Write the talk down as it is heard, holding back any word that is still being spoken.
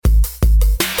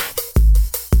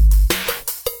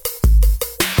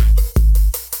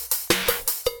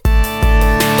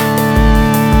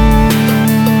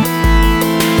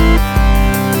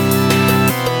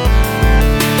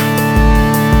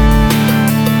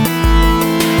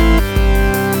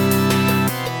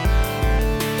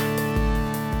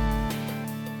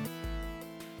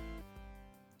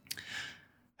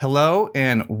Hello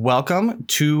and welcome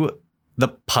to the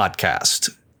podcast.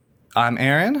 I'm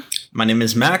Aaron. My name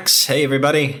is Max. Hey,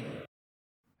 everybody.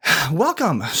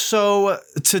 Welcome. So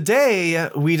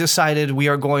today we decided we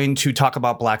are going to talk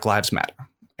about Black Lives Matter.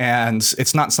 And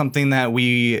it's not something that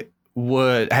we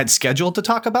had scheduled to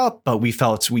talk about, but we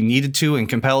felt we needed to and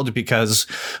compelled because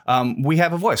we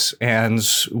have a voice and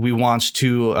we want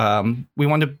to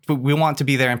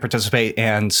be there and participate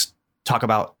and talk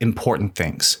about important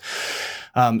things.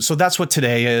 So that's what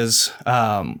today is.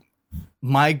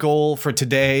 My goal for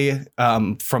today,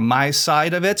 from my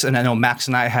side of it, and I know Max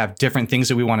and I have different things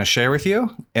that we want to share with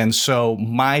you. And so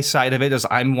my side of it is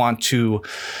I want to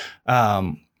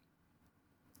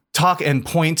talk and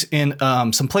point in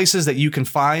some places that you can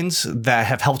find that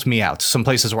have helped me out. Some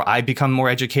places where I become more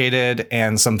educated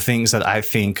and some things that I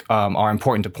think are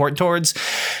important to point towards.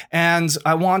 And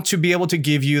I want to be able to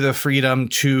give you the freedom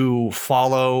to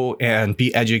follow and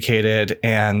be educated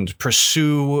and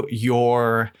pursue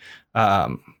your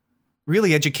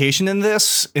really education in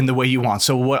this in the way you want.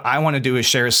 So what I want to do is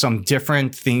share some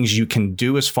different things you can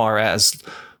do as far as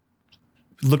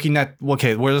looking at,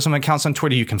 okay, what are some accounts on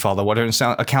Twitter you can follow? What are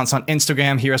some accounts on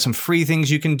Instagram? Here are some free things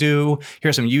you can do.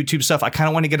 Here's some YouTube stuff. I kind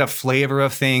of want to get a flavor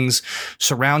of things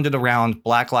surrounded around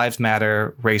Black Lives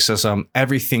Matter, racism,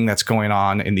 everything that's going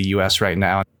on in the US right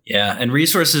now. Yeah, and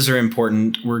resources are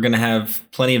important. We're going to have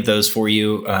plenty of those for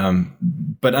you.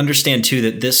 But understand, too,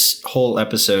 that this whole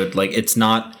episode, it's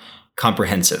not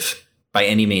comprehensive by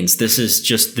any means. This is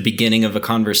just the beginning of a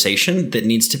conversation that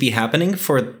needs to be happening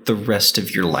for the rest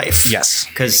of your life. Yes.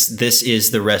 Because this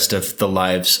is the rest of the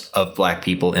lives of Black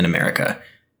people in America.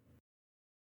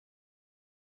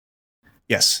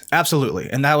 Yes, absolutely.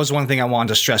 And that was one thing I wanted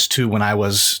to stress, too, when I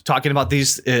was talking about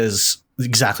these is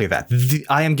exactly that.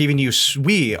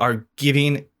 We are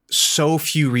giving so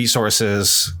few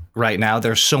resources right now.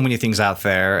 There's so many things out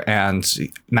there, and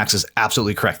Max is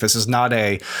absolutely correct. This is not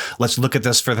let's look at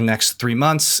this for the next 3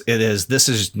 months.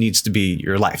 Needs to be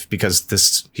your life,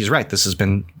 because he's right. This has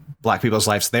been Black people's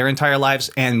lives, their entire lives,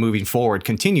 and moving forward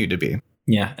continue to be.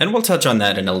 Yeah, and we'll touch on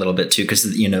that in a little bit too, because,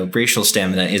 racial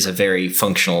stamina is a very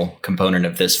functional component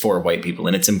of this for white people,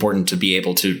 and it's important to be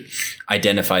able to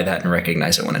identify that and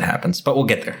recognize it when it happens. But we'll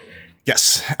get there.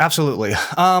 Yes, absolutely.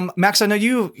 Max, I know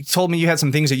you told me you had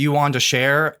some things that you wanted to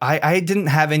share. I didn't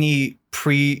have any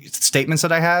pre-statements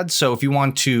that I had, so if you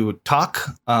want to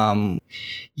talk,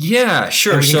 yeah,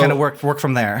 sure. We can kind of work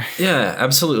from there. Yeah,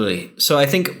 absolutely. So I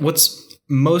think what's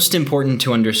most important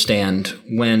to understand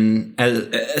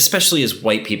especially as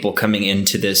white people coming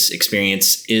into this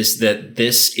experience, is that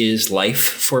this is life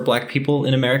for Black people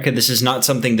in America. This is not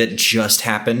something that just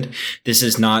happened. This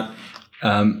is not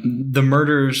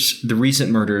the recent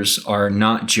murders are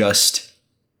not just,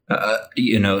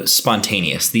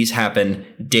 spontaneous. These happen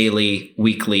daily,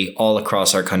 weekly, all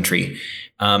across our country.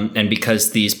 And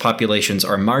because these populations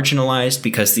are marginalized,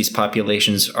 because these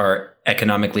populations are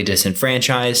economically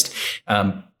disenfranchised,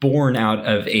 born out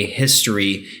of a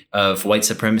history of white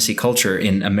supremacy culture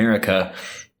in America,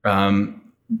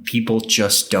 people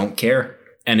just don't care.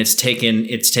 And it's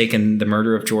taken the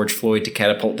murder of George Floyd to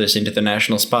catapult this into the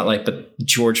national spotlight. But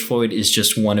George Floyd is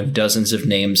just one of dozens of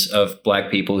names of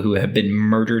Black people who have been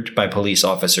murdered by police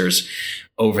officers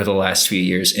over the last few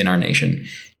years in our nation.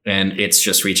 And it's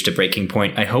just reached a breaking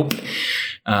point, I hope.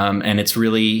 And it's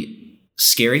really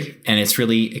scary and it's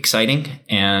really exciting.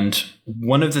 And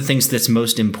one of the things that's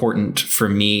most important for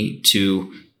me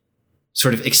to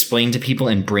sort of explain to people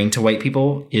and bring to white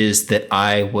people is that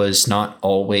I was not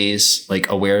always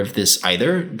aware of this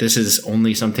either. This is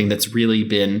only something that's really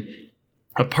been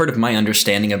a part of my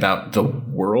understanding about the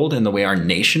world and the way our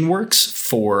nation works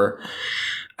for,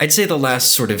 I'd say, the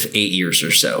last sort of 8 years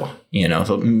or so,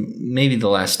 maybe the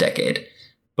last decade.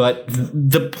 But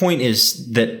the point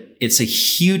is that it's a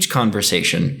huge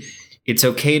conversation. It's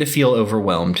okay to feel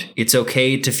overwhelmed. It's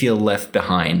okay to feel left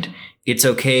behind. It's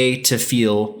okay to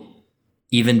feel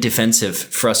even defensive,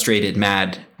 frustrated,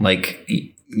 mad.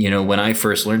 When I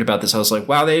first learned about this, I was like,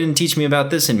 wow, they didn't teach me about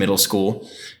this in middle school.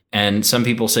 And some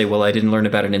people say, well, I didn't learn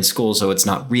about it in school, so it's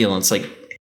not real. And it's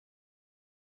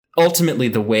ultimately,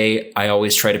 the way I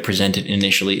always try to present it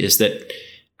initially is that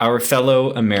our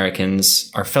fellow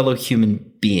Americans, our fellow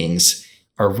human beings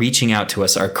are reaching out to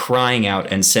us, are crying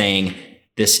out and saying,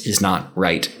 this is not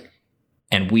right.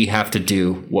 And we have to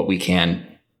do what we can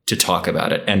to talk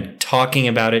about it. And talking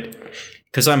about it,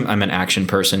 because I'm an action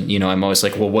person, I'm always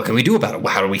like, well, what can we do about it?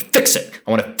 Well, how do we fix it?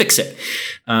 I want to fix it.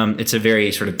 It's a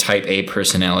very sort of type A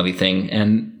personality thing.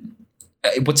 And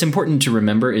what's important to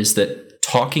remember is that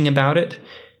talking about it,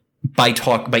 by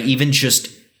even just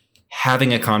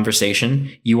having a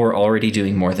conversation, you are already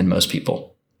doing more than most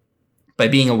people. by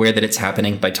being aware that it's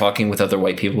happening, by talking with other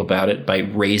white people about it, by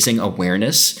raising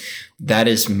awareness, that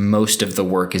is most of the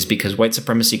work, is because white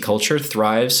supremacy culture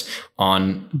thrives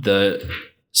on the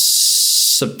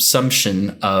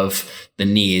subsumption of the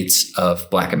needs of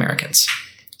Black Americans.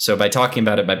 So by talking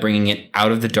about it, by bringing it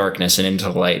out of the darkness and into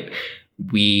the light,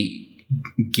 we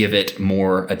give it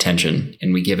more attention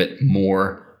and we give it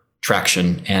more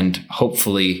traction and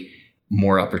hopefully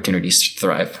more opportunities to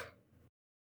thrive.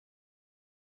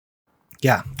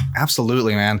 Yeah,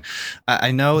 absolutely, man.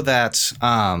 I know that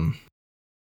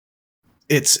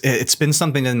it's been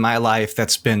something in my life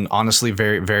that's been honestly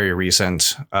very, very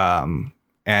recent,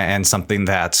 and something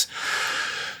that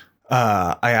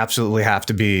I absolutely have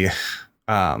to be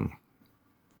open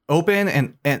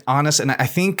and honest. And I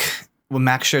think when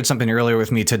Max shared something earlier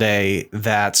with me today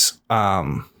that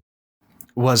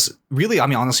was really, I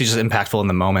mean, honestly, just impactful in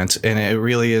the moment. And it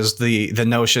really is the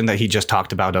notion that he just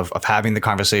talked about of having the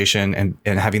conversation and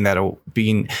having that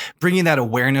bringing that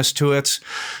awareness to it.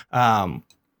 And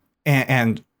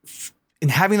in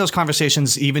having those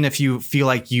conversations, even if you feel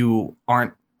like you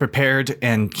aren't prepared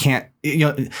and can't,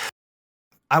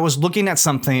 I was looking at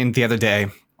something the other day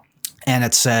and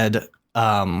it said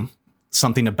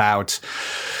something about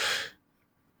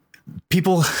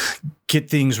people get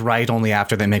things right only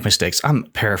after they make mistakes. I'm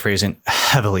paraphrasing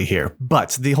heavily here,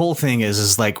 but the whole thing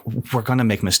is like, we're going to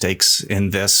make mistakes in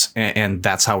this, and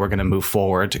that's how we're going to move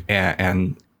forward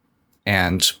and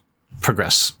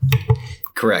progress.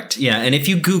 Correct. Yeah. And if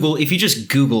you just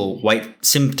Google white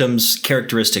symptoms,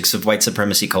 characteristics of white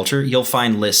supremacy culture, you'll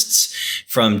find lists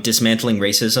from Dismantling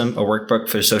Racism, a workbook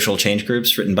for social change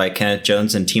groups written by Kenneth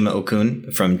Jones and Tima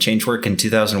Okun from Changework in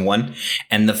 2001.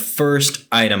 And the first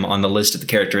item on the list of the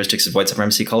characteristics of white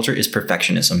supremacy culture is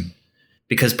perfectionism.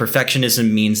 Because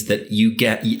perfectionism means that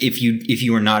if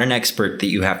you are not an expert, that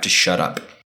you have to shut up.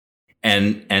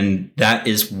 And that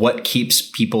is what keeps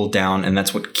people down. And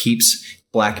that's what keeps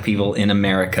Black people in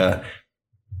America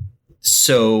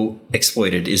so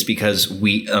exploited, is because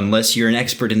unless you're an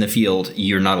expert in the field,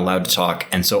 you're not allowed to talk.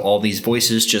 And so all these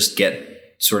voices just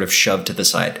get sort of shoved to the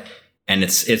side. And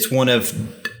it's one of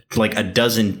like a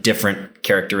dozen different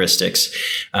characteristics.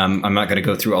 I'm not going to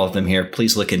go through all of them here.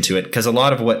 Please look into it, because a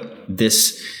lot of what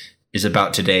this is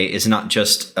about today is not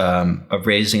just a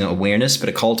raising awareness, but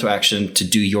a call to action to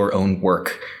do your own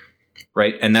work.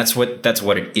 Right. And that's what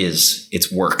it is. It's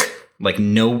work. Like,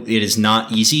 no, it is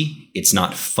not easy. It's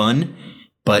not fun.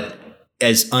 But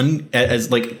as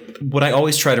like what I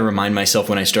always try to remind myself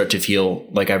when I start to feel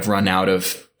like I've run out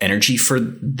of energy for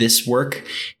this work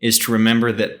is to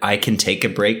remember that I can take a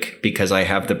break because I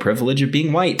have the privilege of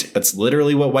being white. That's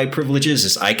literally what white privilege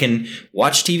is I can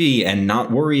watch TV and not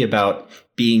worry about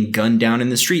being gunned down in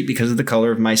the street because of the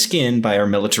color of my skin by our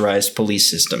militarized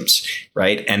police systems.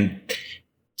 Right. And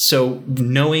so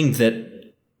knowing that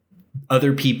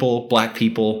other people, Black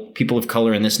people, people of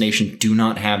color in this nation do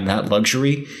not have that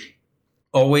luxury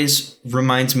always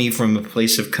reminds me from a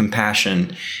place of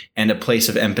compassion and a place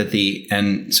of empathy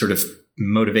and sort of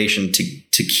motivation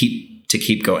to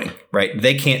keep going. Right.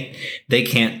 They can't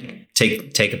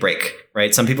take a break.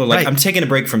 Right. Some people are like, right, I'm taking a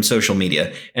break from social media.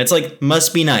 And it's like,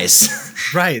 must be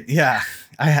nice. Right. Yeah.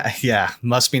 Yeah.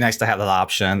 Must be nice to have that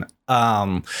option.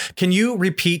 Can you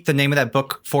repeat the name of that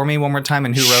book for me one more time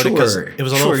and who wrote it? Because it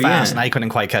was a little fast and I couldn't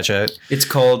quite catch it. It's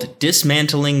called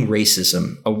Dismantling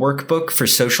Racism, a workbook for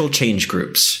social change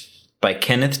groups by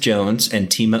Kenneth Jones and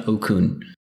Tima Okun.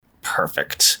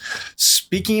 Perfect.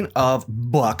 Speaking of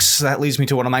books, that leads me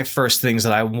to one of my first things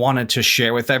that I wanted to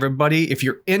share with everybody. If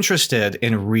you're interested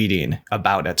in reading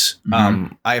about it,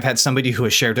 I've had somebody who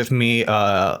has shared with me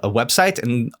a website,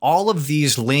 and all of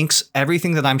these links,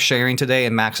 everything that I'm sharing today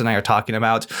and Max and I are talking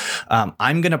about,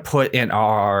 I'm going to put in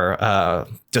our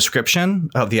description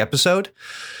of the episode.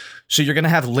 So you're going to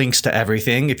have links to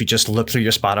everything. If you just look through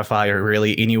your Spotify or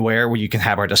really anywhere where you can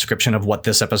have our description of what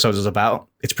this episode is about,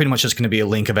 it's pretty much just going to be a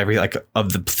link of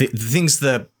the things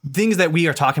that we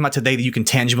are talking about today that you can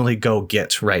tangibly go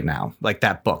get right now, like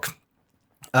that book.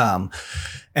 And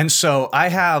so I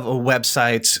have a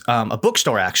website, a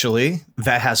bookstore actually,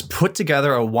 that has put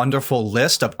together a wonderful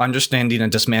list of understanding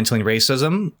and dismantling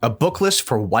racism, a book list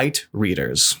for white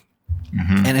readers.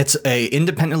 Mm-hmm. And it's a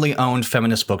independently owned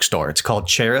feminist bookstore. It's called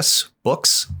Charis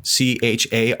Books,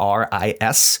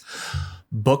 Charis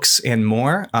Books and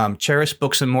More.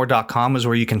 CharisBooksandMore.com is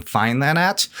where you can find that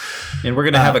at. And we're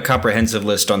going to have a comprehensive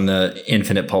list on the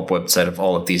Infinite Pulp website of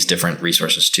all of these different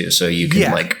resources too. So you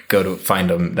can go to find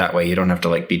them that way. You don't have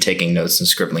to be taking notes and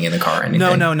scribbling in the car or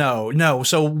anything. No.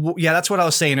 So that's what I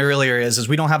was saying earlier is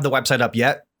we don't have the website up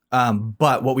yet.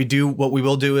 But what we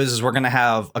will do is we're going to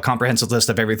have a comprehensive list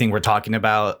of everything we're talking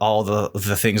about, all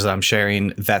the things that I'm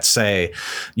sharing that say,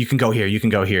 you can go here, you can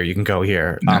go here, you can go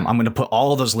here. I'm going to put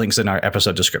all of those links in our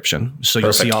episode description. So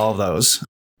you'll see all of those.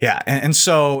 Yeah. And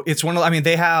so it's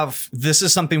this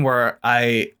is something where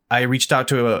I reached out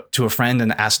to a friend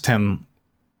and asked him,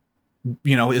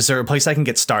 is there a place I can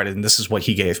get started? And this is what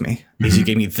he gave me. He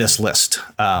gave me this list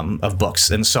of books.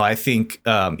 And so I think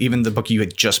even the book you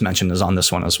had just mentioned is on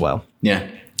this one as well. Yeah.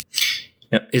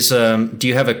 Do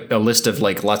you have a list of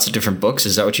like lots of different books?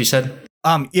 Is that what you said?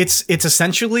 It's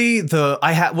essentially what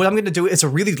I'm going to do. It's a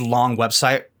really long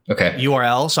website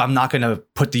URL. So I'm not going to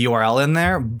put the URL in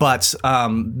there, but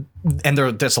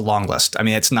there's a long list. I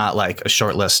mean, it's not like a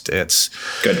short list. It's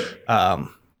good.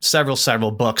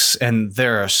 Several books, and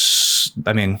there's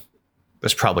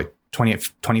probably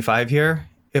 25 here,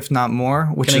 if not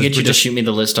more. Can I get you to shoot me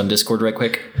the list on Discord right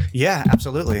quick? Yeah,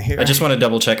 absolutely. Here. I just want to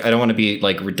double check. I don't want to be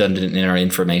like redundant in our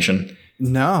information.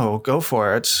 No, go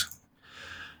for it.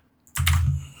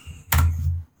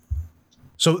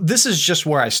 So this is just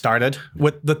where I started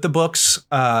with the books.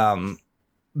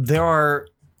 There are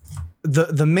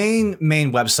the main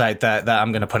website that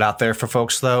I'm going to put out there for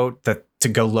folks, though, that to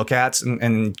go look at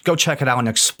and go check it out and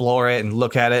explore it and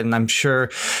look at it. And I'm sure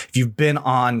if you've been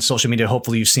on social media,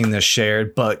 hopefully you've seen this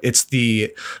shared, but it's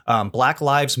the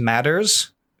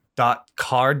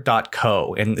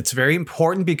blacklivesmatters.card.co. And it's very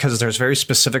important because there's very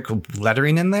specific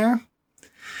lettering in there.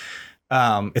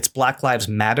 It's Black Lives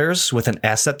Matters with an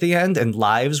S at the end and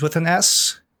lives with an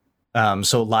S.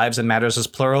 So lives and matters is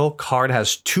plural. Card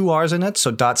has 2 R's in it.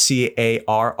 So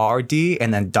 .carrd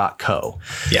and then .co.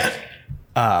 Yeah.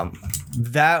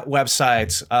 That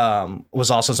website was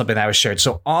also something that was shared.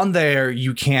 So on there,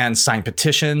 you can sign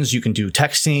petitions, you can do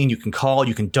texting, you can call,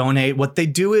 you can donate. What they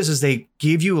do is they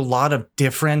give you a lot of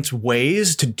different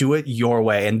ways to do it your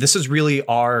way. And this is really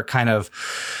our kind of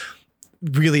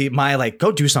my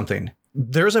go do something.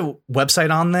 There's a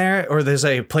website on there, or there's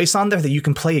a place on there that you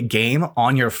can play a game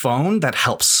on your phone that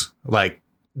helps. Like,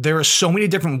 there are so many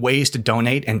different ways to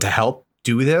donate and to help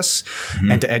do this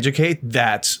and to educate,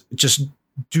 that just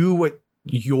do what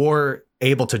you're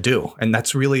able to do. And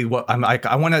that's really what I'm like.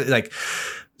 I want to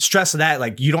stress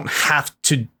that, you don't have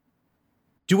to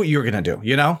do what you're going to do,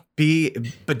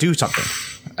 but do something,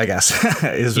 I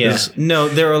guess. No,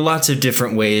 there are lots of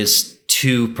different ways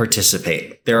to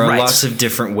participate. There are lots of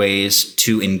different ways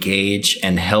to engage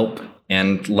and help.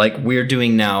 And like we're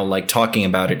doing now, like talking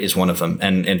about it is one of them.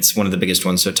 And it's one of the biggest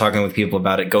ones. So talking with people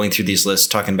about it, going through these lists,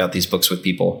 talking about these books with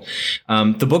people.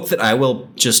 The book that I will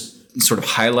just sort of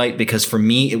highlight, because for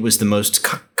me, it was the most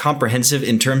comprehensive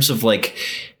in terms of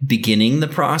beginning the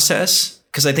process.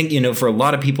 Because I think, for a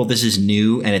lot of people, this is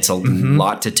new and it's a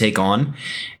lot to take on.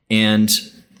 And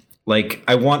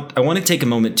I want to take a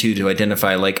moment too to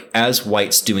identify, as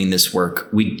whites doing this work,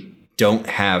 we don't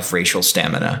have racial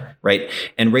stamina, right?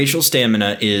 And racial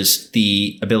stamina is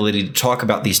the ability to talk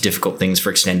about these difficult things for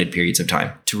extended periods of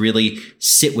time, to really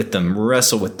sit with them,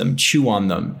 wrestle with them, chew on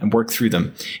them, and work through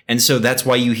them. And so that's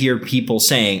why you hear people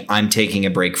saying, I'm taking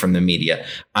a break from the media.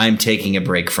 I'm taking a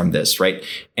break from this, right?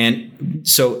 And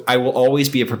so I will always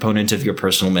be a proponent of your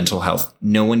personal mental health.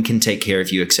 No one can take care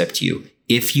of you except you.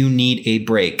 If you need a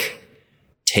break,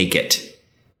 take it.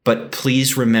 But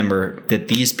please remember that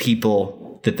these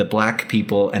people, that the Black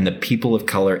people and the people of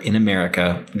color in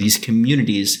America, these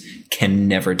communities can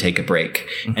never take a break.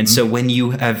 And so when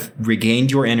you have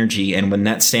regained your energy and when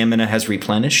that stamina has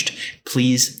replenished,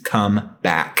 please come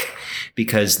back,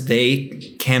 because they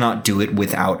cannot do it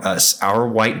without us. Our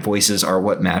white voices are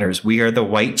what matters. We are the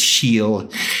white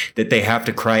shield that they have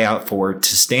to cry out for,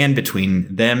 to stand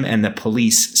between them and the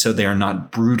police so they are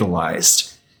not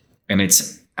brutalized. And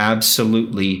it's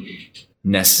absolutely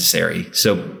necessary.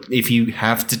 So if you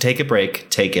have to take a break,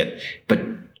 take it, but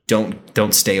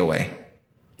don't stay away.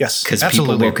 Yes, because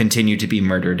people will continue to be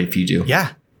murdered if you do.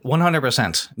 Yeah,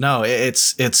 100%. No,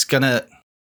 it's gonna.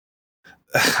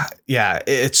 Yeah,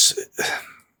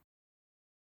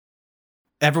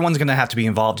 everyone's gonna have to be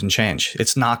involved in change.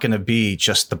 It's not gonna be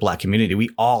just the Black community. We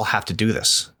all have to do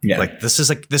this. Yeah, this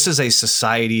is a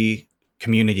society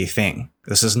community thing.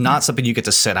 This is not something you get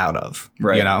to sit out of.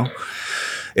 Right.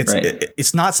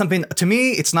 It's not something, to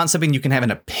me, it's not something you can have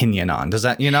an opinion on. Does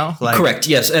that, Correct.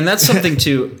 Yes. And that's something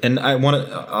too. And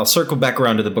I'll circle back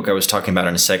around to the book I was talking about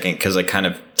in a second, because I kind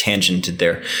of tangented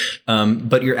there.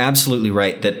 But you're absolutely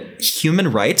right that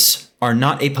human rights are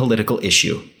not a political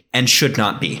issue and should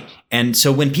not be. And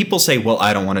so when people say, well,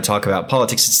 I don't want to talk about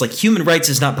politics, it's like human rights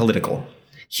is not political.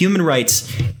 Human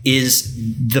rights is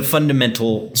the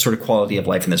fundamental sort of quality of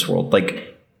life in this world.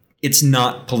 it's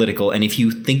not political. And if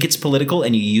you think it's political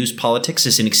and you use politics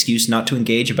as an excuse not to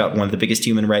engage about one of the biggest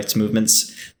human rights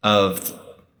movements of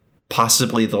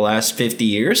possibly the last 50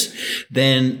 years,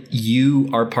 then you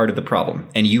are part of the problem.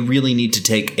 And you really need to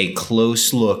take a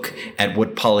close look at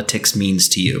what politics means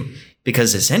to you.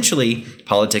 Because essentially,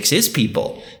 politics is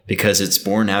people, because it's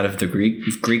born out of the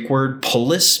Greek word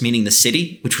polis, meaning the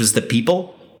city, which was the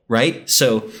people, right?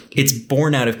 So it's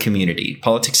born out of community.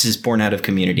 Politics is born out of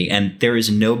community. And there is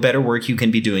no better work you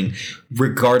can be doing,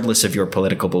 regardless of your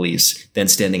political beliefs, than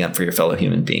standing up for your fellow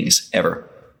human beings, ever.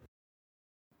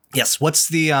 Yes. What's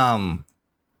the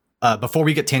before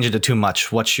we get tangented too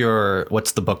much, what's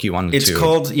the book you wanted to?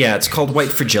 It's called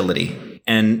White Fragility,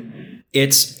 and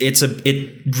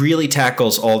it really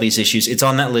tackles all these issues. It's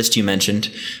on that list you mentioned,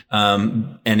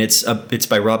 and it's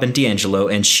by Robin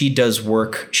DiAngelo, and she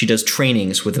does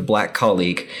trainings with a Black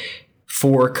colleague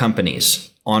for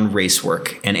companies on race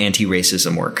work and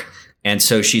anti-racism work. And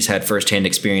so she's had firsthand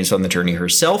experience on the journey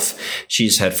herself.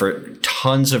 She's had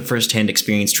tons of firsthand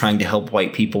experience trying to help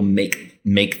white people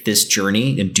make this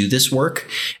journey and do this work.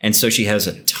 And so she has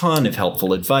a ton of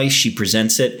helpful advice. She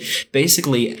presents it.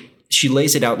 Basically, she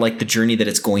lays it out like the journey that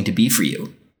it's going to be for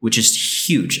you, which is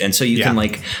huge. And so you can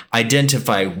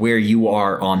identify where you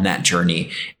are on that journey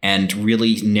and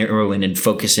really narrow in and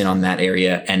focus in on that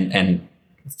area and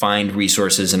find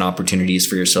resources and opportunities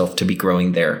for yourself to be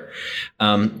growing there.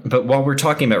 But while we're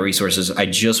talking about resources, I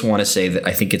just want to say that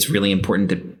I think it's really important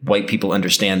that white people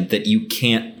understand that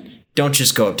don't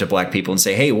just go up to Black people and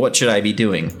say, hey, what should I be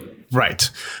doing? Right.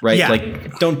 Yeah.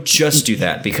 Like, don't just do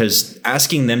that, because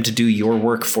asking them to do your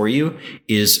work for you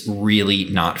is really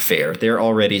not fair. They're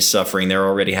already suffering. They're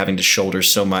already having to shoulder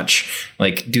so much.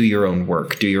 Like, do your own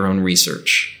work, do your own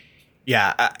research.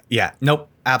 Yeah. Nope.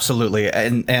 Absolutely.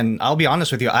 And I'll be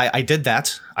honest with you. I did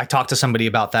that. I talked to somebody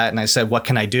about that and I said, what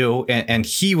can I do? And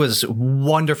he was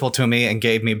wonderful to me and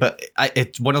gave me, but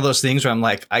it's one of those things where I'm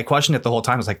like, I questioned it the whole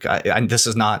time. I was like, this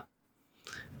is not,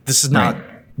 right.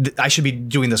 I should be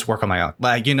doing this work on my own.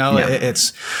 Like,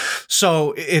 it's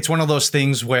one of those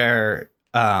things where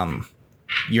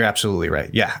you're absolutely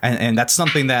right. Yeah. And that's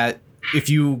something that if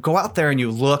you go out there and you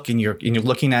look and you're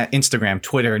looking at Instagram,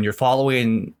 Twitter, and you're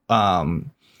following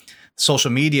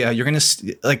social media, you're going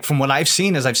to like, from what I've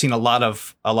seen is I've seen a lot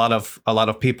of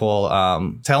people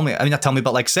not tell me,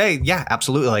 but like say, yeah,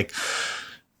 absolutely. Like,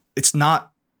 it's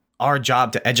not our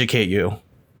job to educate you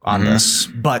on this,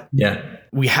 but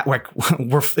we have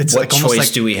it's what like choice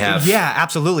do we have? Yeah,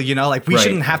 absolutely. We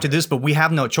shouldn't have to do this, but we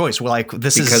have no choice. We're like,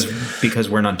 because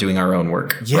we're not doing our own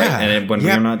work. Yeah. Right? And when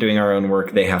we're not doing our own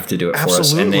work, they have to do it for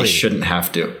us, and they shouldn't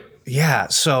have to. Yeah.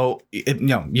 So,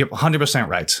 you're 100%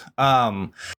 right.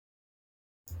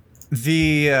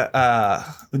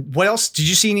 What else? Did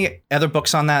you see any other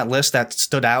books on that list that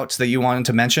stood out that you wanted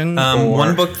to mention?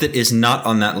 One book that is not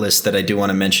on that list that I do want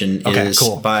to mention is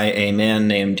by a man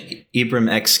named Ibram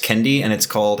X. Kendi, and it's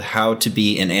called How to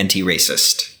Be an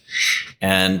Anti-Racist.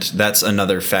 And that's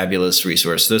another fabulous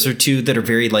resource. Those are two that are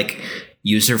very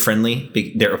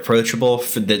user-friendly. They're approachable.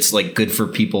 That's good for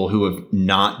people who have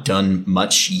not done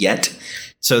much yet.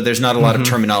 So there's not a lot of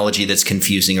terminology that's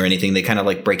confusing or anything. They kind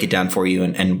of break it down for you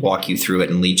and walk you through it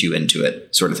and lead you into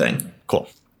it, sort of thing. Cool.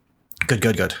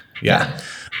 Good. Yeah.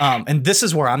 And this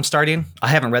is where I'm starting. I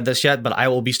haven't read this yet, but I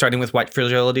will be starting with White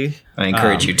Fragility. I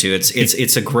encourage you to.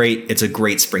 It's a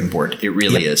great springboard. It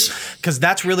really is. Because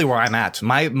that's really where I'm at.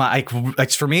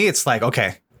 For me, it's like,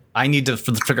 okay, I need to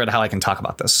figure out how I can talk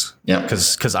about this. Yeah.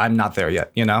 Because I'm not there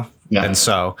yet, Yeah. And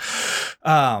so,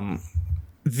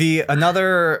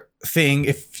 another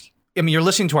thing, you're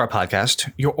listening to our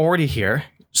podcast, you're already here.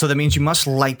 So that means you must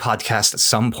like podcasts at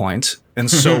some point. And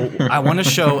so I want to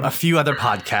show a few other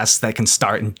podcasts that can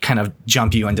start and kind of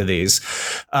jump you into these.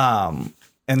 And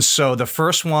so the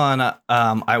first one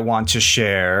I want to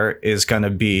share is going to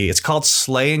be, it's called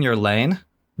Slay in Your Lane,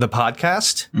 the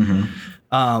podcast.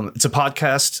 It's a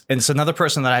podcast, and it's another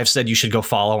person that I've said you should go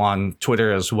follow on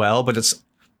Twitter as well. But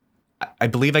I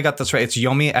believe I got this right. It's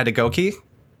Yomi Adegoke.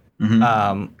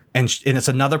 And it's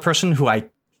another person who I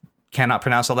cannot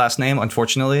pronounce the last name,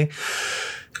 unfortunately.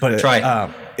 But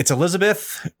it's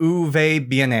Elizabeth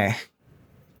Uve-Biene.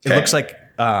 It looks like,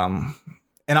 and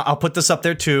I'll put this up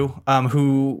there too,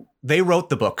 who they wrote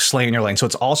the book Slay in Your Lane. So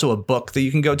it's also a book that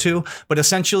you can go to. But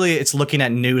essentially, it's looking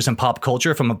at news and pop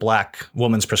culture from a Black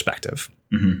woman's perspective.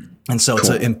 And so it's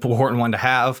an important one to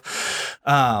have.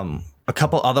 A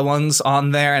couple other ones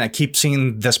on there, and I keep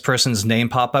seeing this person's name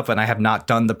pop up, and I have not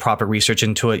done the proper research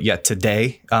into it yet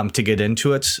today to get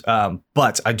into it.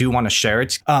 But I do want to share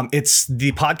it. It's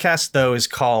the podcast though is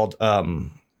called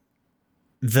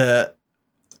the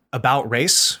About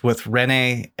Race with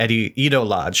Renee Edo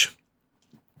Lodge.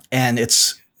 And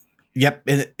it's,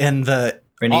 and the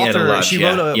Renee author, Edo Lodge, she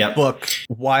wrote a book,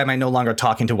 Why Am I No Longer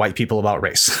Talking to White People About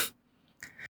Race?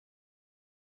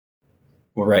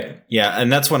 Well, right. Yeah. And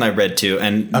that's one I read too.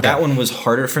 And that one was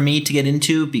harder for me to get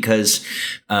into because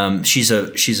much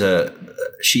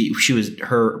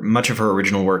of her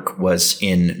original work was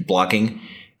in blogging.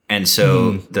 And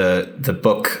so the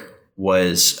book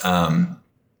was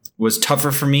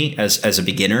tougher for me as a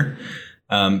beginner.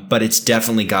 But it's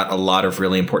definitely got a lot of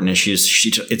really important issues.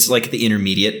 It's like the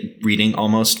intermediate reading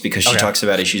almost, because she talks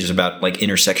about issues about like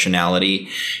intersectionality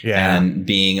and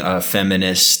being a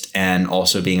feminist and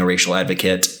also being a racial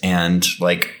advocate and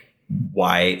like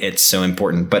why it's so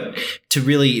important. But to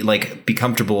really like be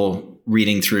comfortable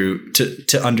reading through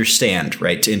to understand,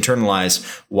 right, to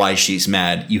internalize why she's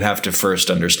mad, you have to first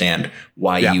understand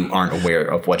why you aren't aware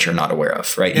of what you're not aware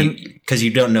of, right? Because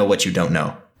you don't know what you don't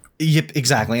know. Yep,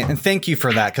 exactly. And thank you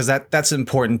for that, because that's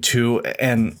important too.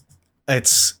 And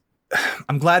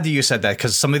I'm glad that you said that,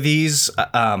 because some of these,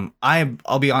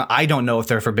 I'll be honest, I don't know if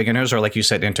they're for beginners or, like you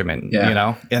said, intermittent, you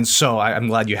know? And so I'm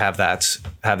glad you have that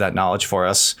knowledge for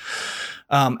us.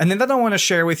 And then that I want to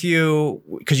share with you,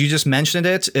 because you just mentioned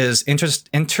it, is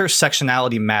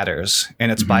Intersectionality Matters,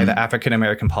 and it's by the African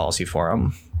American Policy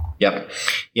Forum. Yep.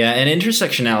 Yeah. And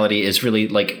intersectionality is really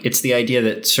like, it's the idea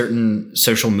that certain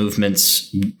social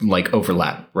movements like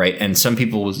overlap, right? And some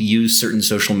people will use certain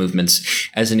social movements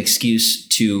as an excuse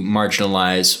to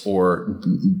marginalize or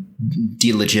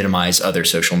delegitimize other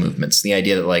social movements. The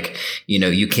idea that like, you know,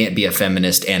 you can't be a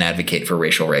feminist and advocate for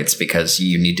racial rights because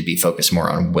you need to be focused more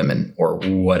on women or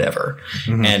whatever.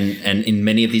 And in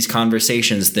many of these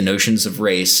conversations, the notions of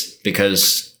race,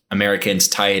 because Americans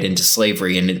tie it into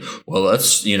slavery, and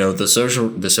that's, you know, the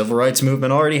civil rights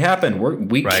movement already happened.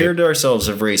 We cured ourselves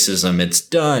of racism. It's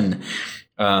done.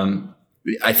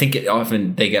 I think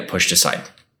often they get pushed aside,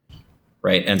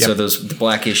 right? And so the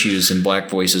black issues and black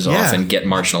voices often get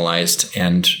marginalized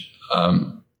and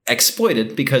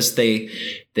exploited because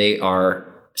they are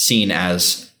seen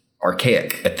as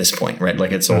archaic at this point, right?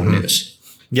 Like it's old news.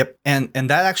 Yep, and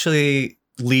that actually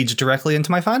leads directly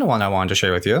into my final one I wanted to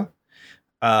share with you.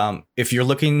 If you're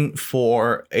looking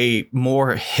for a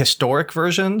more historic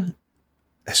version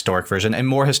and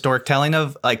more historic telling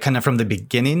of like kind of from the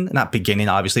beginning, not beginning,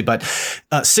 obviously, but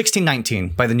 1619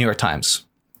 by the New York Times,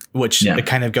 which it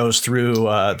kind of goes through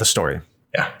the story.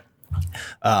 Yeah.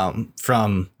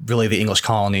 From really the English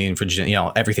colony and Virginia, you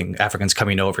know, everything, Africans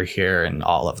coming over here and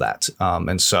all of that.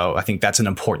 And so I think that's an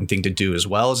important thing to do, as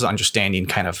well as understanding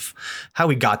kind of how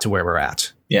we got to where we're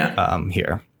at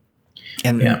here.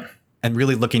 And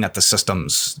really looking at the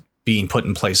systems being put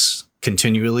in place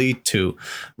continually to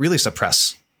really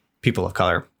suppress people of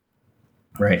color.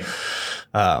 Right.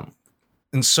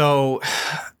 And so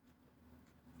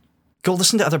go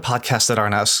listen to other podcasts that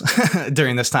aren't us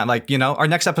during this time. Like, you know, our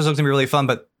next episode is gonna be really fun,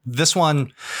 but this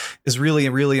one is really,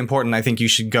 really important. I think you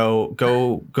should go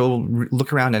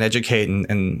look around and educate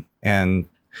and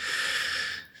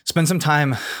spend some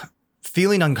time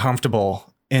feeling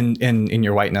uncomfortable in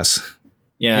your whiteness.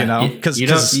 Yeah, you know, because you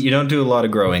don't do a lot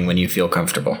of growing when you feel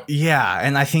comfortable. Yeah,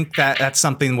 and I think that's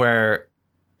something where,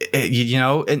 you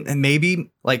know, and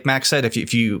maybe like Max said,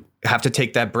 if you have to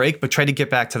take that break, but try to get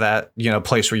back to that, you know,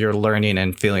 place where you're learning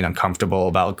and feeling uncomfortable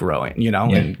about growing, you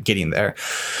know, and getting there.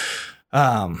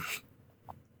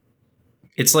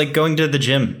 It's like going to the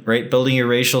gym, right? Building your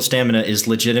racial stamina is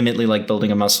legitimately like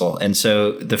building a muscle. And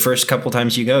so the first couple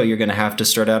times you go, you're going to have to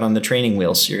start out on the training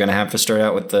wheels. You're going to have to start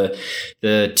out with the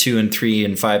 2 and 3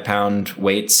 and 5 pound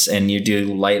weights, and you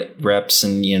do light reps,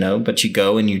 and, you know, but you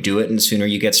go and you do it, and the sooner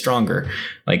you get stronger.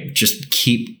 Like, just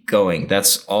keep going.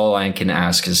 That's all I can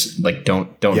ask is like,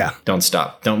 don't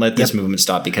stop. Don't let this movement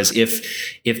stop, because if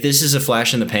this is a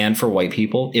flash in the pan for white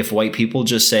people, if white people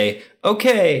just say,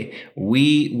 okay,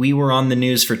 we were on the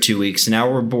news for 2 weeks, now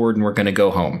we're bored and we're going to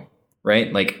go home,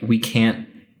 right? Like,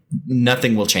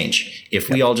 nothing will change. If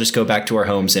we all just go back to our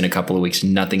homes in a couple of weeks,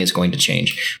 nothing is going to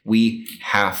change. We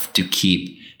have to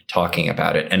keep talking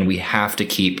about it, and we have to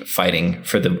keep fighting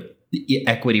for the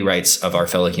equity rights of our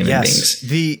fellow human beings.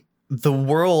 The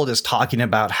world is talking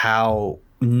about how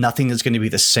nothing is going to be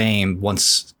the same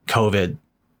once COVID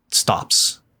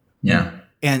stops. Yeah.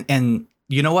 And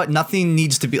you know what? Nothing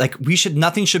needs to be like,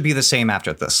 nothing should be the same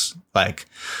after this. Like,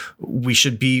 we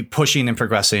should be pushing and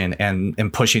progressing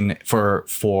and pushing for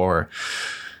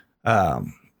our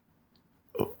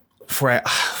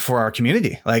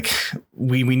community. Like,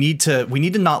 we need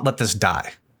to not let this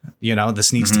die. You know,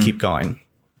 this needs to keep going.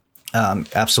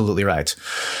 Absolutely right.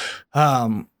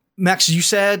 Max, you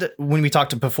said when we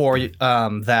talked before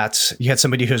that you had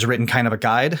somebody who's written kind of a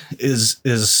guide. Do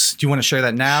you want to share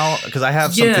that now? Because I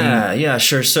have something. Yeah,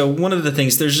 sure. So one of the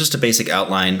things, there's just a basic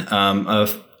outline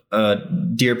of a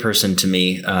dear person to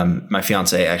me, my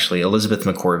fiance, actually, Elizabeth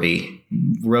McCorvey,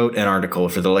 wrote an article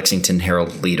for the Lexington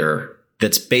Herald Leader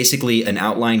that's basically an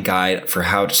outline guide for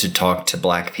how to talk to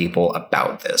Black people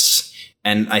about this.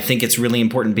 And I think it's really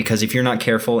important because if you're not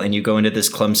careful and you go into this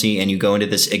clumsy and you go into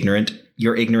this ignorant,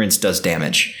 your ignorance does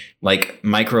damage. Like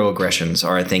microaggressions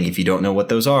are a thing. If you don't know what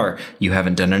those are, you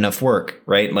haven't done enough work,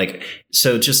 right? Like,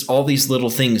 so just all these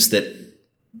little things that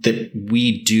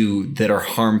we do that are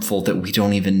harmful that we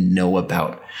don't even know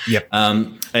about. Yep.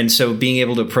 And so being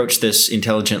able to approach this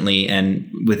intelligently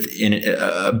and within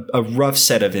a rough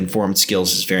set of informed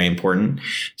skills is very important.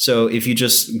 So if you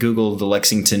just Google the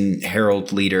Lexington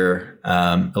Herald Leader,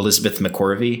 Elizabeth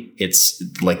McCorvey, it's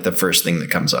like the first thing that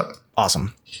comes up.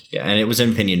 Awesome. Yeah. And it was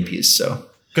an opinion piece. So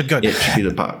good. It should be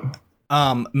the pop.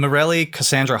 Morelli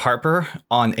Cassandra Harper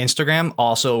on Instagram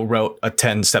also wrote a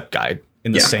 10-step guide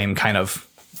in the same kind of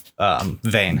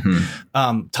vein.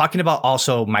 Mm-hmm. Talking about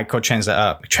also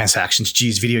transactions,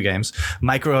 video games,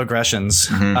 microaggressions.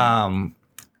 Mm-hmm.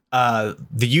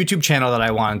 The YouTube channel that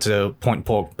I wanted to point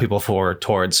people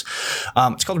towards,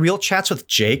 it's called Real Chats with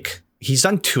Jake. He's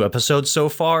done 2 episodes so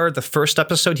far. The first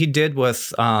episode he did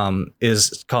with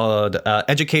is called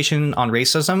Education on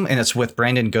Racism, and it's with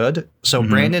Brandon Good. So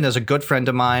Brandon is a good friend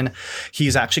of mine.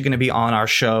 He's actually going to be on our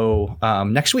show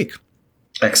next week.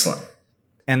 Excellent.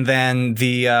 And then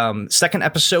the second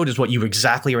episode is what you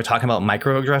exactly were talking about,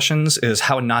 microaggressions, is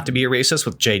How Not to Be a Racist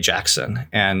with Jay Jackson.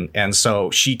 And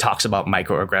so she talks about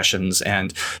microaggressions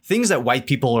and things that white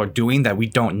people are doing that we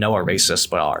don't know are racist,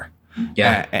 but are.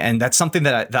 Yeah. And that's something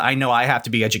that I know I have to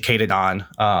be educated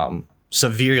on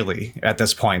severely at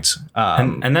this point.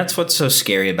 And that's what's so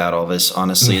scary about all this,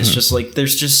 honestly. It's just like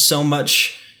there's so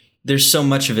much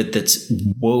of it that's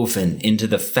woven into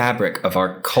the fabric of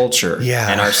our culture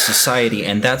and our society.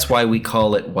 And that's why we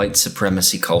call it white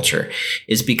supremacy culture,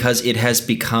 is because it has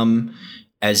become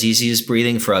as easy as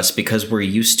breathing for us because we're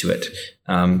used to it.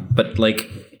 But like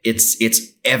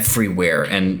it's everywhere.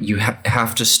 And you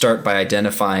have to start by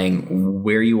identifying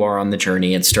where you are on the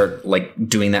journey and start like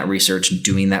doing that research and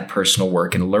doing that personal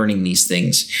work and learning these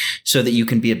things so that you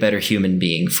can be a better human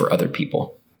being for other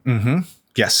people. Mm-hmm.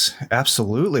 Yes,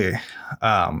 absolutely.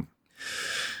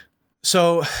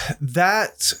 So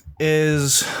that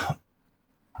is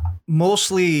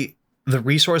mostly the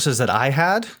resources that I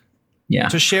had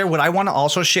to share. What I want to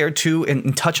also share too,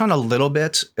 and touch on a little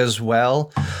bit as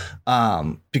well,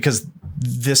 because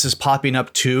this is popping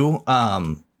up too,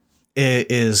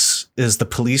 is the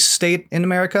police state in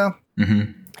America.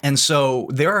 Mm-hmm. And so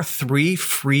there are 3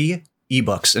 free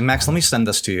ebooks. And Max, let me send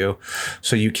this to you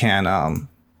so you can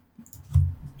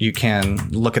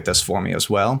look at this for me as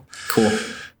well. Cool.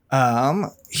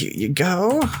 Here you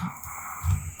go. All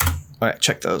right,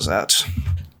 check those out.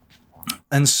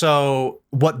 And so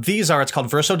what these are, it's called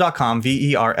verso.com,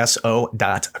 verso.com.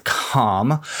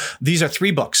 These are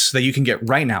 3 books that you can get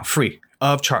right now, free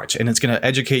of charge. And it's going to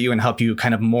educate you and help you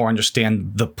kind of more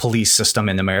understand the police system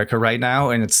in America right now.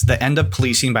 And it's The End of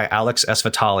Policing by Alex S.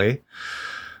 Vitale,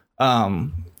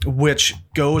 which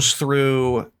goes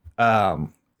through...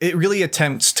 it really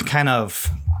attempts to kind of,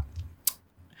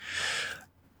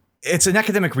 it's an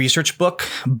academic research book,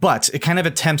 but it kind of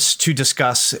attempts to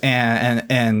discuss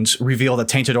and reveal the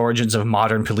tainted origins of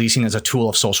modern policing as a tool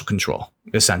of social control,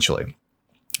 essentially.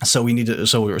 So we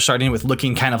were starting with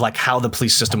looking kind of like how the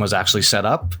police system was actually set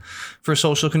up for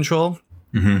social control.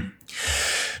 Mm-hmm.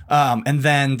 And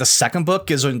then the second book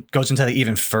goes into that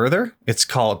even further. It's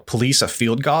called Police: A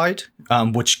Field Guide,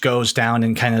 which goes down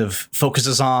and kind of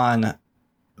focuses on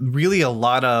really a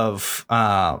lot of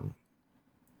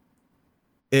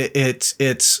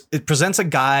it presents a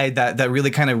guide that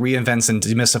really kind of reinvents and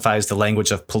demystifies the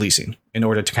language of policing in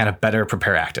order to kind of better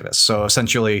prepare activists. So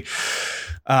essentially,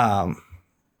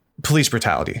 police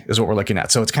brutality is what we're looking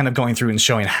at. So it's kind of going through and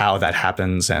showing how that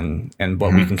happens and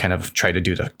what we can kind of try to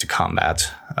do to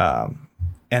combat.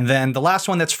 And then the last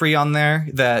one that's free on there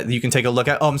that you can take a look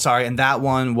at. Oh, I'm sorry. And that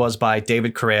one was by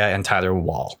David Correa and Tyler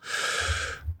Wall.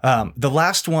 The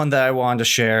last one that I wanted to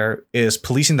share is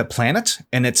Policing the Planet,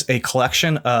 and it's a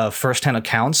collection of firsthand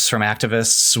accounts from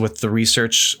activists with the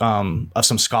research of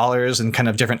some scholars and kind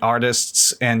of different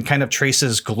artists, and kind of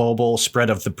traces global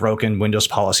spread of the broken Windows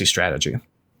policy strategy,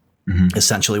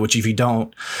 essentially, which if you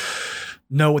don't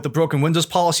know what the broken Windows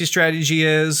policy strategy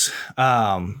is,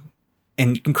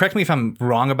 and you can correct me if I'm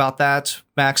wrong about that,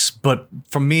 Max, but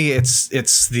for me, it's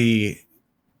the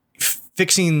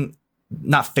fixing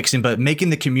not fixing, but making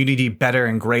the community better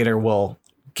and greater will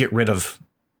get rid of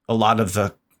a lot of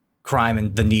the crime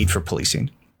and the need for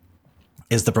policing.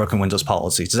 Is the broken windows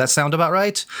policy. Does that sound about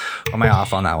right? Or am I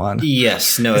off on that one?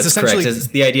 Yes, no, it's correct. It's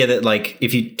the idea that like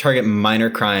if you target minor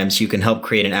crimes, you can help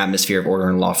create an atmosphere of order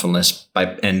and lawfulness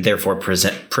and therefore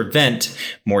prevent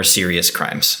more serious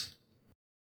crimes.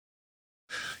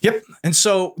 Yep. And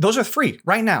so those are free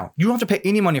right now. You don't have to pay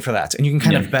any money for that. And you can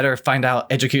kind of better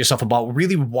educate yourself about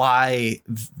really why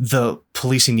the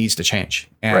policing needs to change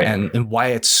and why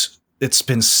it's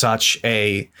been such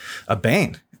a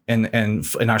bane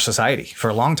in our society for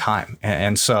a long time.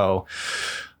 And so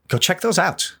go check those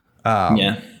out.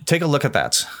 Take a look at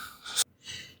that.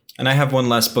 And I have one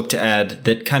last book to add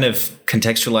that kind of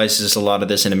contextualizes a lot of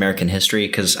this in American history,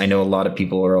 because I know a lot of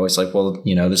people are always like, well,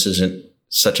 this isn't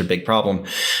such a big problem.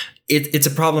 It's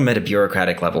a problem at a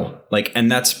bureaucratic level.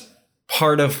 And that's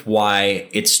part of why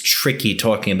it's tricky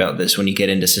talking about this when you get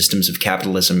into systems of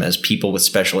capitalism, as people with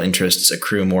special interests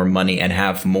accrue more money and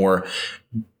have more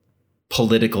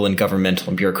political and governmental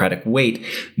and bureaucratic weight,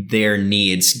 their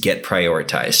needs get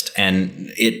prioritized.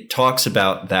 And it talks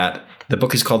about that. The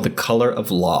book is called The Color of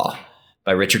Law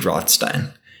by Richard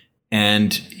Rothstein.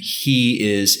 And he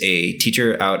is a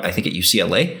teacher out, I think, at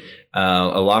UCLA,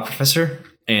 a law professor.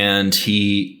 And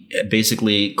he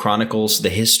basically chronicles the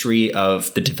history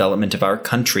of the development of our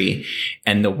country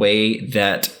and the way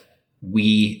that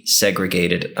we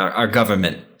segregated, our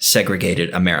government segregated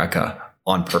America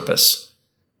on purpose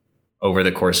over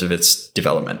the course of its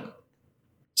development.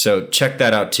 So check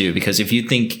that out too, because if you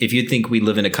think we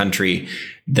live in a country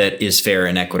that is fair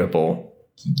and equitable,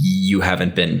 you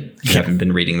haven't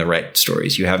been reading the right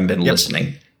stories. You haven't been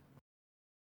listening.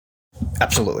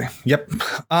 Absolutely. Yep.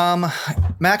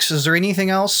 Max, is there anything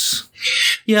else?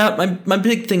 Yeah, my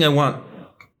big thing I want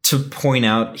to point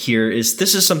out here is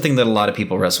this is something that a lot of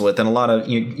people wrestle with, and a lot of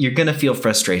you're going to feel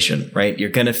frustration, right?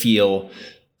 You're going to feel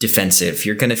defensive.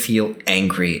 You're going to feel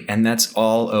angry, and that's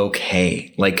all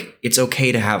okay. It's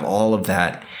okay to have all of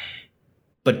that,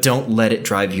 but don't let it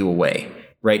drive you away,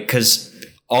 right? Because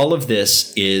all of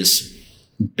this is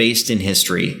based in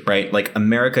history, right?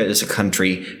 America is a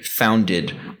country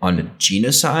founded on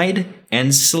genocide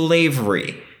and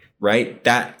slavery, right?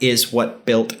 That is what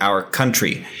built our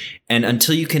country. And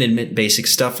until you can admit basic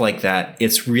stuff like that,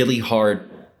 it's really hard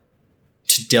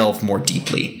to delve more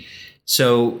deeply.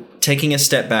 So taking a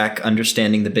step back,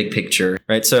 understanding the big picture,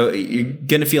 right? So you're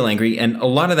going to feel angry. And a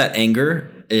lot of that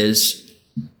anger is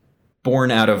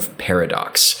born out of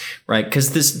paradox, right?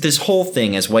 Because this whole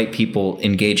thing, as white people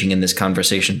engaging in this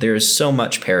conversation, there is so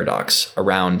much paradox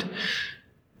around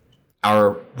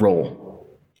our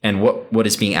role and what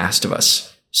is being asked of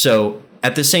us. So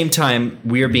at the same time,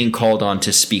 we are being called on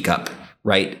to speak up,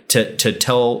 right? To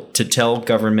tell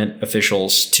government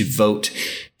officials to vote,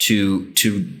 to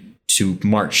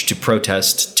march, to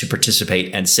protest, to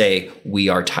participate, and say, we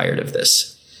are tired of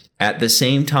this. At the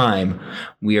same time,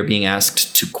 we are being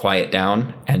asked to quiet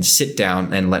down and sit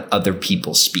down and let other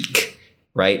people speak,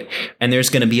 right? And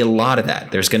there's going to be a lot of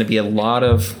that. There's going to be a lot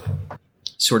of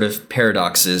sort of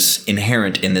paradoxes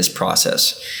inherent in this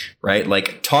process, right?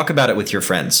 Talk about it with your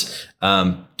friends.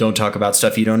 Don't talk about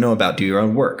stuff you don't know about. Do your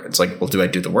own work. It's well, do I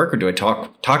do the work or do I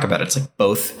talk about it? It's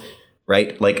both,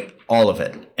 right? All of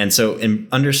it. And so in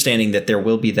understanding that there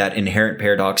will be that inherent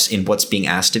paradox in what's being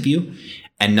asked of you,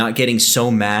 and not getting so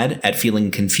mad at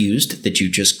feeling confused that you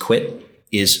just quit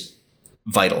is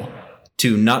vital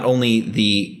to not only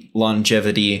the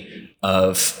longevity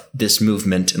of this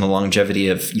movement and the longevity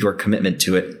of your commitment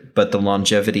to it, but the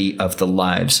longevity of the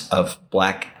lives of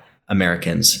Black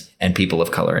Americans and people of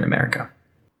color in America.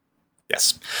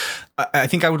 Yes. I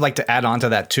think I would like to add on to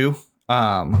that too,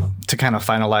 to kind of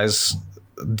finalize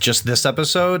just this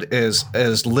episode is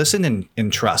listen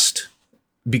and trust.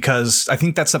 Because I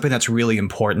think that's something that's really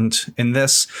important in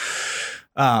this,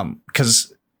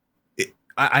 because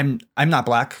I'm not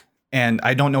Black and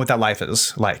I don't know what that life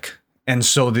is like. And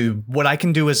so what I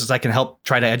can do is I can help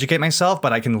try to educate myself,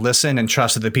 but I can listen and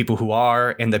trust the people who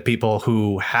are and the people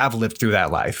who have lived through that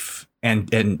life and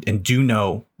do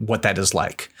know what that is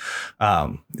like.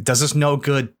 It does us no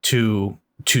good to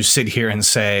sit here and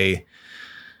say,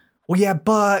 well, yeah,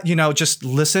 but, just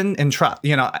listen and trust.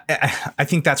 I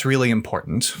think that's really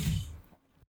important.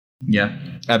 Yeah,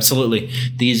 absolutely.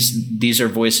 These are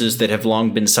voices that have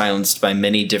long been silenced by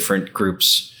many different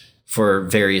groups for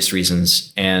various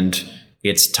reasons. And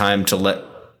it's time to let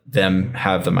them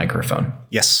have the microphone.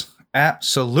 Yes,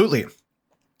 absolutely.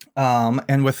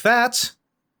 And with that,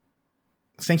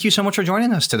 thank you so much for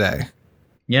joining us today.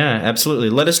 Yeah, absolutely.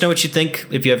 Let us know what you think.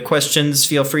 If you have questions,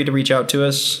 feel free to reach out to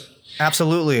us.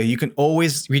 Absolutely. You can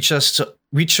always reach us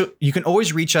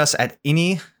at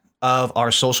any of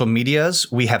our social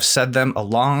medias. We have said them a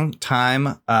long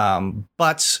time,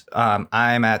 but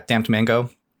I'm at Damped Mango.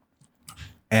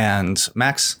 And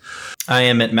Max? I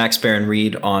am at Max Baron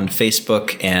Reed on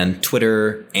Facebook and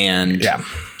Twitter and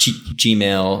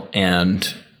Gmail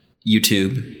and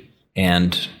YouTube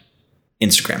and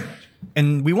Instagram.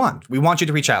 And we want you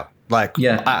to reach out. Like,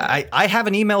 I have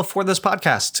an email for this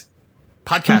podcast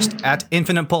at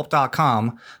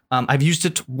infinitepulp.com. I've used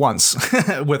it once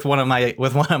with one of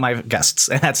my guests,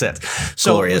 and that's it.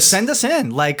 So Glorious. Send us in,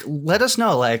 like, let us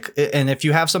know, like, and if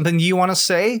you have something you want to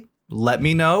say, let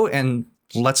me know, and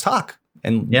let's talk,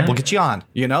 and we'll get you on.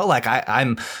 You know, like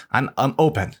I'm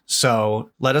open. So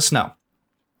let us know.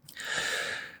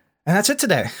 And that's it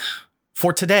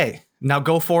for today. Now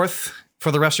go forth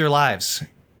for the rest of your lives.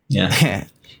 Yeah.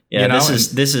 Yeah,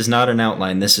 this is not an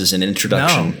outline. This is an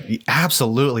introduction. No,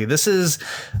 absolutely. This is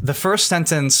the first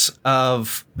sentence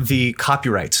of the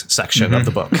copyright section of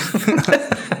the book.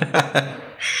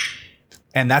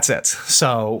 And that's it.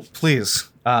 So please,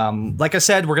 like I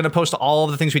said, we're going to post all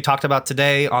of the things we talked about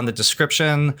today on the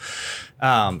description.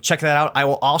 Check that out. I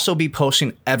will also be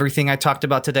posting everything I talked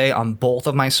about today on both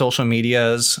of my social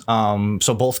medias.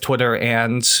 So both Twitter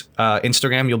and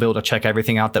Instagram, you'll be able to check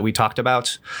everything out that we talked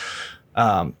about.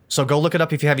 So go look it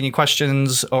up if you have any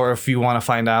questions or if you want to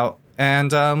find out.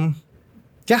 And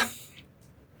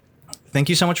thank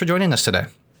you so much for joining us today.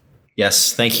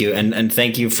 Yes, thank you. And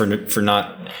thank you for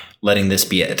not letting this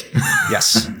be it.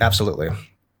 Yes, absolutely.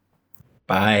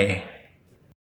 Bye.